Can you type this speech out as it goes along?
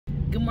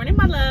Good morning,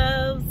 my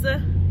loves.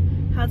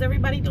 How's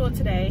everybody doing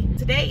today?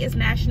 Today is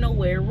National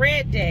Wear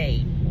Red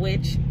Day,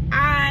 which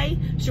I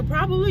should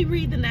probably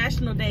read the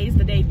national days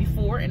the day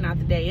before and not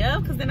the day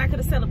of, because then I could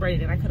have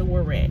celebrated and I could have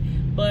wore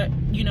red. But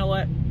you know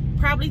what?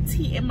 Probably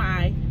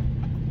TMI.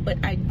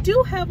 But I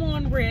do have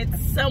on red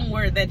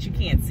somewhere that you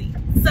can't see.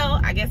 So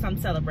I guess I'm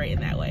celebrating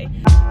that way.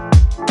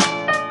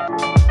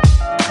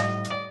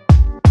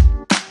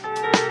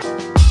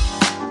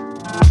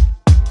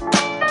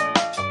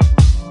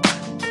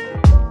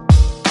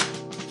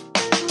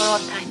 For all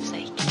time's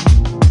sake.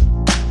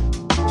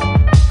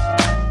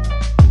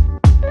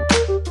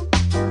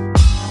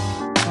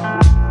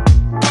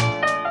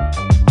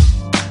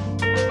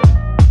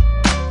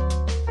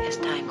 As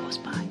time goes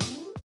by.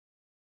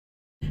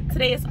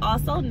 Today is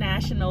also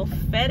National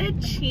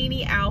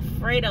Fettuccine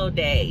Alfredo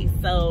Day.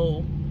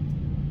 So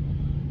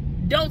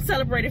don't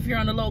celebrate if you're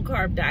on a low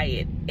carb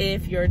diet.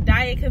 If your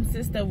diet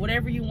consists of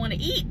whatever you want to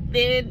eat,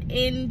 then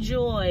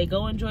enjoy.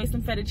 Go enjoy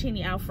some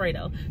fettuccine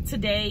Alfredo.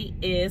 Today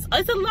is,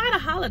 it's a lot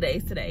of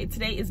holidays today.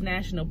 Today is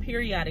National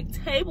Periodic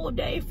Table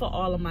Day for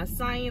all of my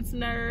science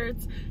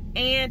nerds.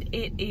 And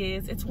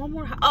it's one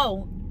more,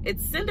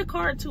 it's Send a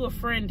Card to a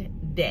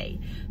Friend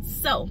Day.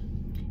 So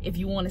if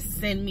you want to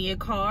send me a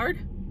card,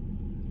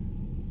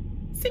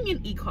 send me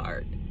an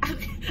e-card.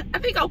 I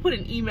think I'll put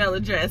an email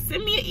address.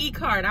 Send me an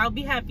e-card. I'll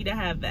be happy to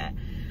have that.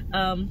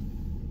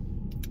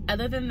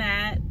 Other than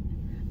that,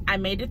 I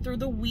made it through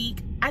the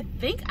week. I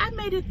think I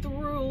made it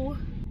through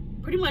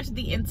pretty much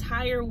the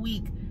entire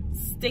week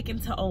sticking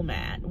to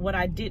OMAD. What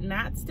I did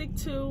not stick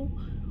to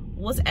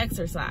was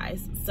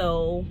exercise.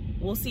 So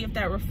we'll see if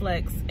that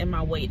reflects in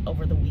my weight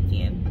over the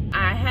weekend.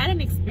 I had an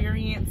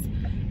experience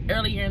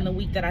earlier in the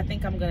week that I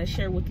think I'm going to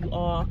share with you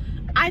all.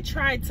 I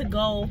tried to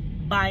go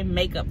buy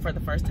makeup for the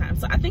first time,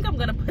 so I think I'm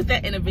gonna put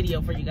that in a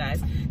video for you guys,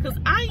 because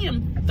I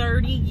am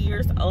 30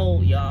 years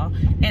old, y'all,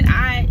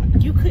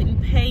 and you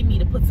couldn't pay me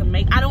to put some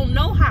makeup. I don't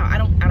know how. I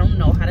don't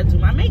know how to do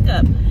my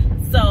makeup.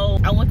 So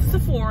I went to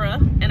Sephora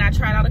and I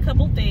tried out a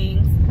couple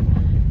things,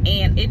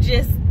 and it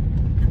just,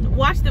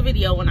 watch the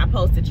video when I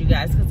post it, you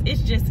guys, because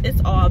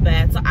it's all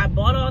bad. So I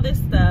bought all this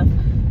stuff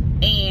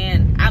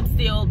and I'm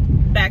still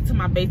back to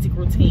my basic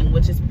routine,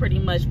 which is pretty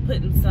much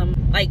putting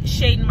some, like,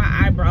 shading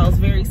my eyebrows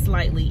very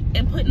slightly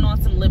and putting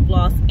on some lip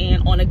gloss,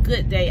 and on a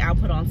good day I'll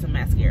put on some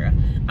mascara.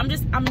 I'm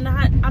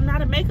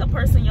not a makeup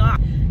person, y'all.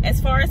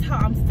 As far as how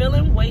I'm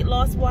feeling weight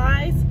loss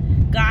wise,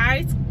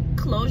 guys,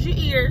 close your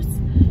ears.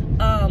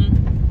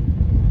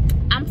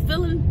 I'm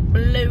feeling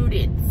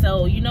bloated,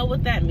 so you know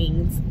what that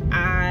means.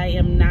 I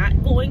am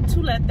not going to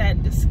let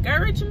that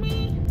discourage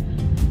me,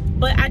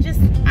 but I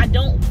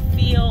don't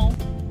feel,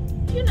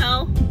 you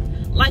know,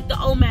 like the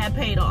OMAD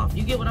paid off.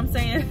 You get what I'm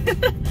saying?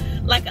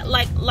 like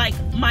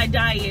my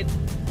diet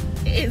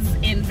is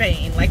in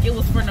vain. Like, it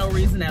was for no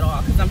reason at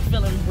all, because I'm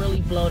feeling really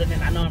bloated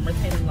and I know I'm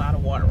retaining a lot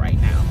of water right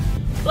now.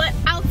 But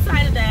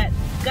outside of that,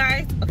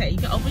 guys, okay, you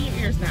can open your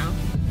ears now.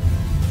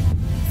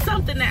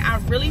 Something that I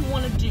really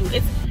want to do,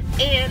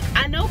 and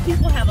I know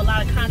people have a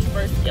lot of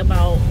controversy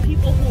about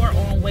people who are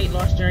on weight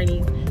loss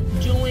journeys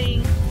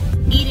doing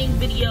eating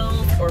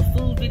videos or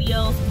food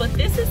videos, but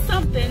this is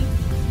something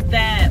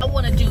that I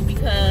want to do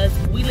because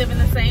we live in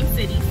the same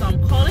city. So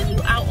I'm calling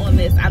you out on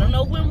this. I don't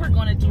know when we're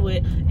going to do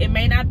it. It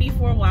may not be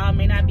for a while. It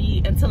may not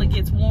be until it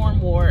gets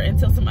warm or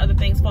until some other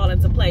things fall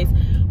into place.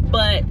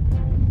 But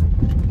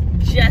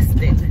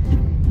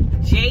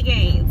Justin J.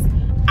 Gaines,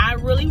 I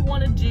really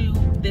want to do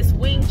this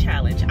wing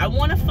challenge. I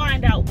want to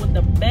find out what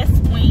the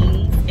best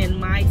wings in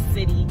my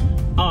city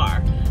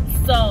are.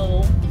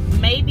 So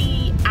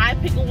maybe I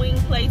pick a wing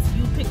place,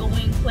 you pick a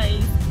wing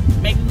place.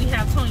 Maybe we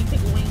have Tony pick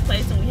a wing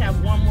place and we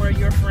have one more of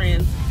your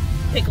friends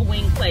pick a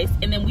wing place,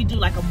 and then we do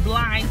like a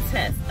blind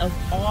test of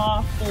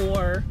all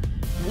 4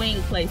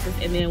 wing places,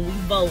 and then we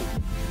vote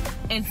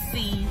and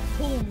see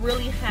who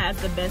really has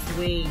the best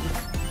wings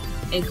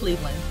in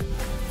Cleveland.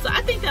 So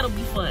I think that'll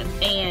be fun.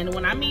 And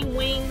when I mean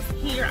wings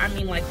here, I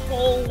mean like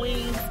whole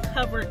wings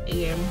covered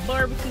in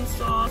barbecue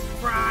sauce,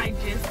 fried,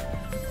 just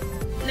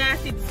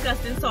nasty,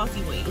 disgusting,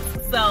 saucy wings.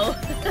 So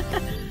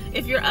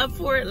if you're up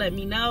for it, let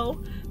me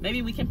know.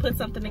 Maybe we can put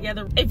something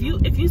together. If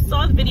you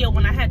saw the video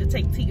when I had to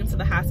take Tegan to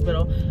the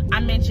hospital,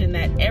 I mentioned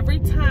that every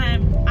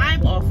time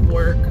I'm off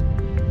work,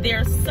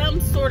 there's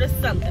some sort of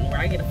something where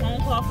I get a phone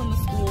call from the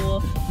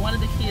school, one of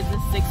the kids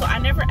is sick. So I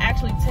never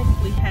actually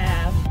technically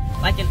have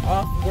like an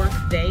off work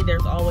day.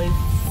 There's always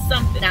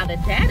something. Now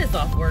that Dad is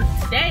off work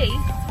today,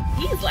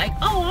 he's like,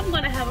 oh, I'm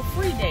gonna have a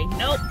free day.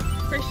 Nope,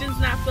 Christian's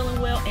not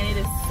feeling well, and it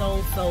is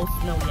so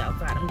snowy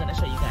outside. I'm gonna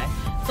show you guys.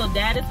 So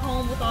Dad is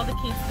home with all the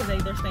kids today.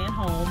 They're staying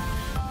home.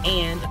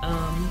 And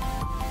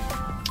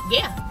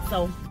yeah,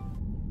 so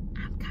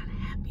I'm kind of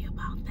happy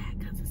about that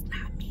because it's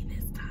not me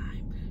this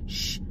time.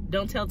 Shh,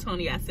 don't tell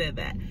Tony I said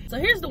that. So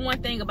here's the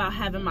one thing about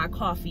having my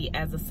coffee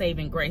as a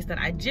saving grace that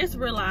I just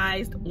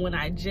realized when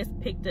I just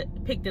picked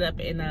it up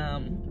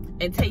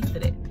and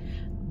tasted it.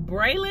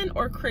 Braylon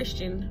or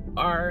Christian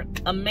are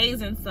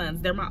amazing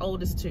sons. They're my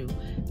oldest two.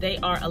 They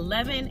are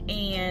 11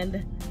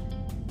 and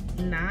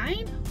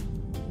 9.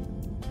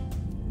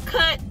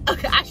 cut.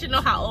 Okay, I should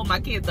know how old my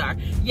kids are.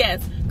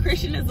 Yes,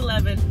 Christian is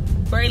 11,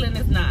 Braylon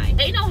is 9.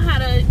 They know how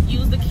to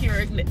use the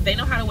Keurig. They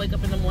know how to wake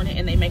up in the morning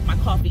and they make my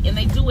coffee, and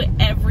they do it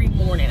every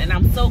morning, and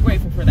I'm so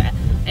grateful for that.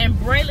 And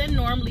Braylon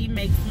normally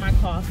makes my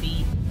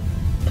coffee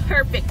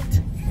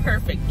perfect.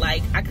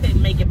 Like, I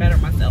couldn't make it better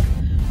myself.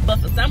 But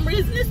for some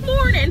reason this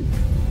morning,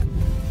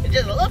 it's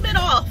just a little bit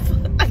off.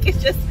 Like,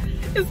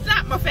 it's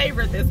not my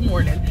favorite this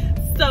morning.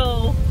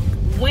 So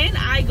when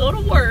I go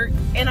to work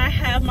and I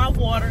have my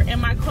water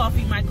and my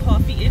coffee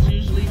is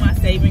usually my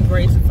saving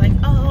grace. It's like,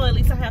 oh, at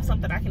least I have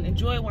something I can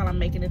enjoy while I'm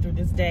making it through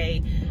this day,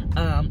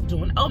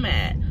 doing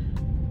OMAD.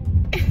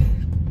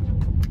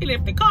 And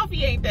if the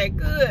coffee ain't that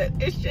good,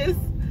 it's just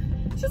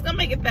gonna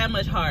make it that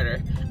much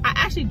harder. I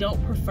actually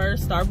don't prefer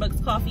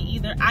Starbucks coffee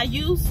either. I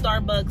use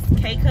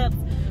Starbucks K-Cups,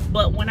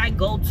 but when I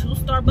go to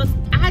Starbucks,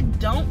 I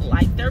don't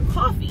like their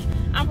coffee.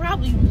 I'm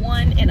probably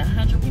 1 in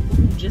 100 people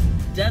who just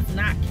does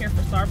not care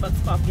for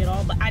Starbucks coffee at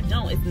all, but I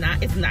don't.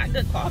 It's not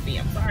good coffee.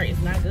 I'm sorry,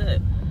 it's not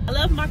good. I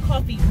love my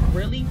coffee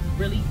really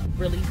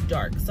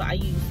dark. So I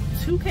use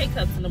 2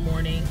 K-Cups in the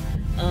morning,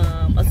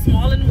 a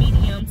small and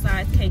medium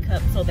sized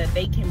K-Cup, so that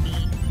they can be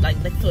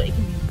so it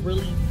can be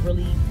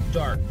really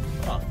dark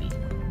coffee.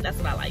 That's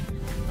what I like.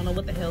 I don't know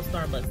what the hell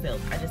Starbucks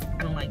sells. I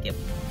don't like it.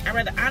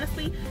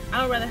 Honestly,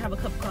 I would rather have a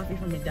cup of coffee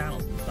from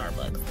McDonald's than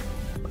Starbucks.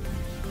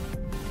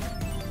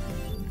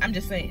 I'm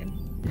just saying.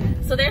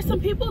 So there's some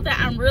people that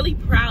I'm really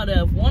proud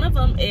of. One of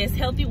them is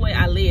Healthy Way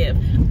I Live.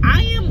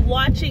 I am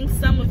watching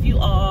some of you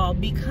all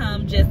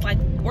become just like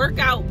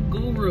workout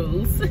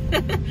gurus.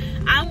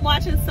 I'm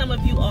watching some of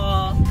you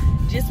all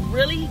just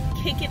really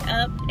kick it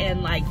up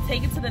and like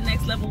take it to the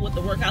next level with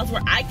the workouts,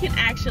 where I can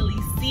actually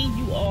see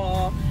you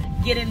all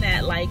getting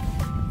that, like,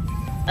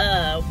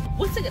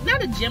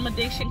 not a gym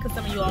addiction, because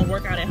some of you all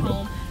work out at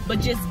home,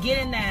 but just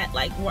getting that,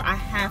 like, where I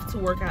have to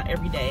work out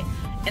every day.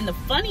 And the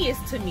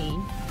funniest to me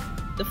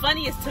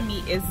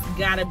is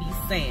gotta be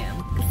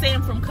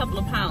Sam from Couple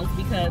of Pounds,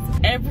 because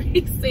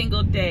every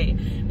single day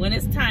when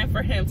it's time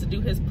for him to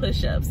do his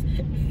push-ups,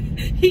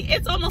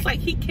 it's almost like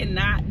he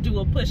cannot do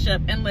a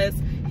push-up unless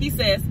he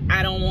says,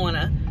 I don't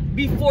wanna,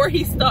 before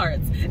he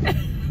starts.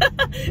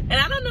 And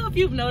I don't know if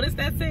you've noticed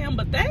that, Sam,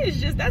 but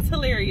that's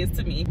hilarious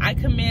to me. I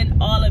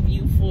commend all of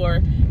you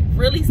for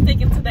really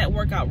sticking to that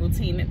workout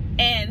routine.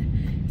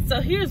 And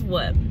so here's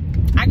what,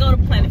 I go to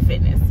Planet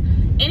Fitness.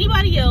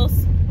 Anybody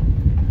else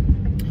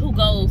who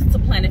goes to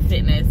Planet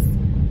Fitness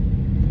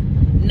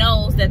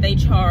knows that they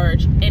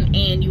charge an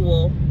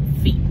annual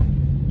fee.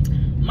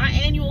 My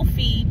annual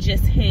fee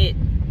just hit,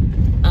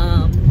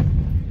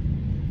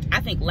 I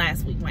think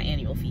last week my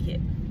annual fee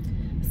hit.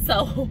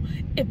 So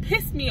it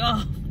pissed me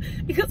off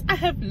because I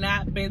have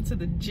not been to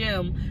the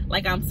gym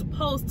like I'm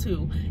supposed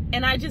to,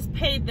 and I just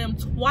paid them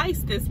twice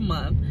this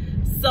month.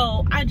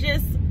 So I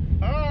just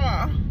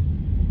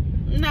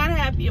not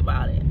happy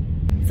about it.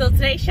 So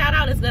today's shout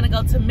out is gonna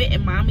go to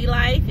Mitten Mommy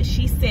Life.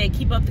 She said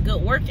keep up the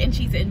good work, and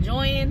she's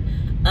enjoying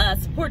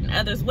supporting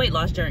others' weight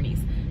loss journeys.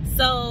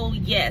 So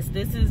yes,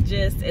 this is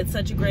just, it's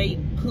such a great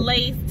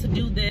place to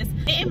do this.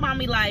 Mitten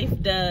Mommy Life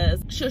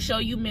she'll show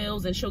you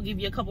meals and she'll give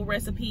you a couple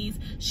recipes.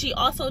 She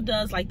also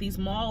does like these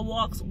mall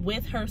walks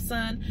with her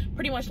son,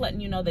 pretty much letting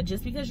you know that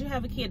just because you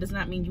have a kid does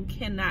not mean you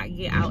cannot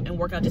get out and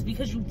work out. Just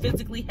because you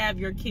physically have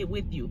your kid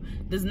with you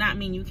does not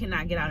mean you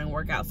cannot get out and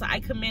work out. So I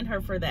commend her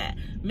for that.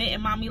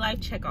 Mitten Mommy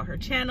Life, check out her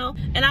channel.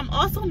 And I'm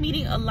also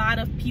meeting a lot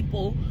of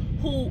people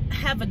who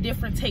have a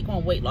different take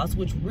on weight loss,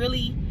 which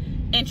really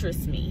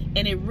interests me,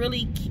 and it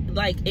really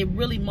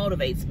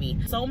motivates me.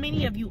 So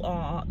many of you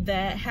all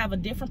that have a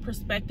different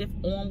perspective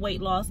on weight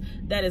loss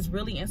that is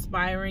really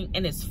inspiring,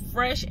 and it's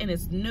fresh and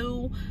it's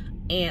new,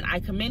 and I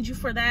commend you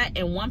for that.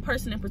 And one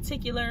person in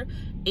particular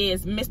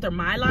is Mr.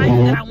 My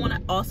Life that I want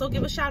to also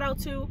give a shout out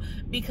to,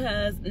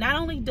 because not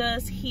only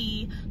does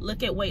he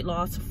look at weight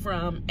loss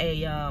from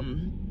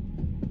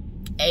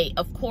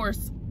of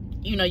course,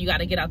 you know, you got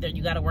to get out there,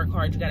 you got to work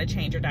hard, you got to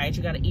change your diet,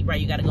 you got to eat right,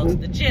 you got to go to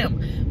the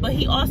gym. But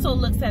he also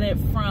looks at it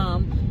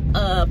from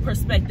a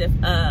perspective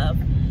of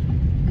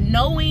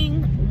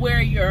knowing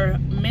where your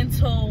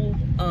mental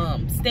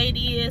state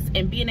is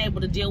and being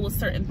able to deal with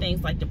certain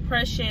things like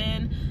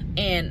depression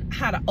and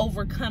how to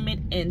overcome it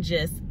and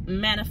just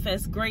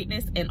manifest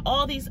greatness and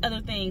all these other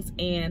things.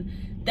 And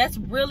that's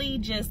really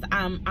just,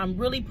 I'm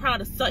really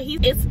proud of. So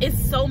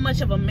it's so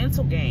much of a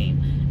mental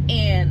game,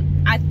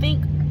 and I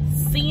think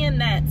seeing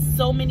that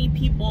so many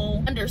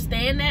people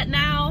understand that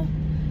now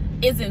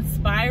is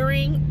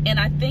inspiring. And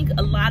I think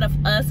a lot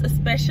of us,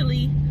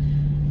 especially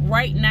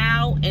right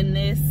now in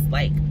this,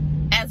 like,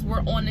 as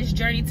we're on this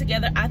journey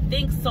together, I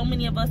think so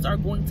many of us are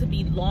going to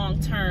be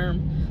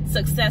long-term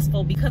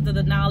successful because of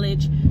the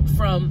knowledge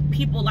from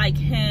people like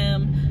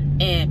him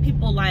and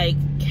people like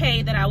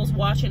Kay that I was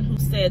watching, who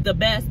said the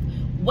best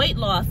weight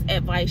loss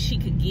advice she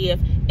could give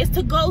is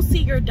to go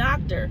see your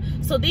doctor.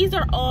 So these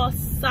are all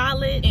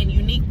solid and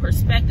unique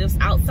perspectives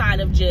outside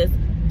of just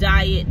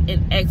diet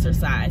and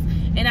exercise.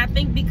 And I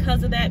think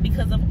because of that,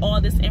 because of all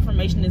this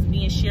information that's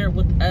being shared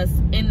with us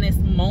in this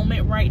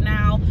moment right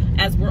now,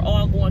 as we're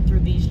all going through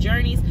these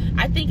journeys,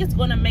 I think it's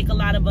going to make a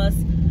lot of us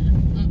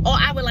or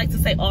I would like to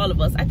say all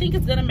of us, I think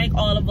it's gonna make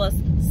all of us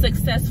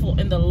successful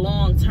in the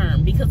long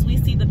term, because we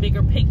see the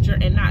bigger picture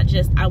and not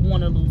just I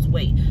want to lose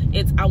weight.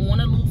 It's I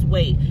want to lose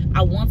weight,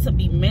 I want to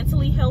be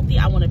mentally healthy,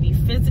 I want to be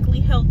physically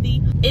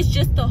healthy. It's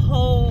just the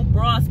whole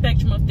broad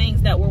spectrum of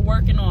things that we're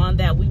working on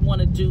that we want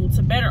to do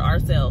to better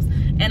ourselves.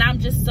 And I'm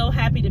just so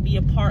happy to be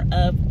a part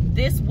of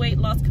this weight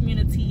loss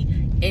community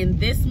in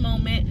this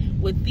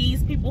moment with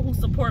these people who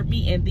support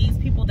me and these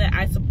people that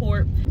I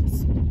support.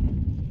 It's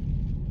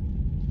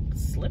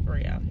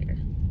slippery out here.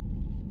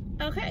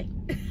 Okay.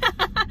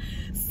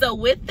 So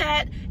with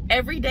that,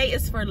 every day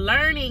is for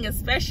learning,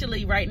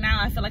 especially right now.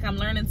 I feel like I'm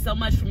learning so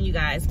much from you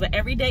guys, but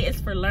every day is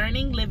for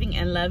learning, living,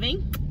 and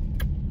loving.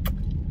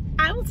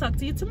 I will talk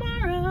to you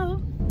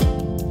tomorrow.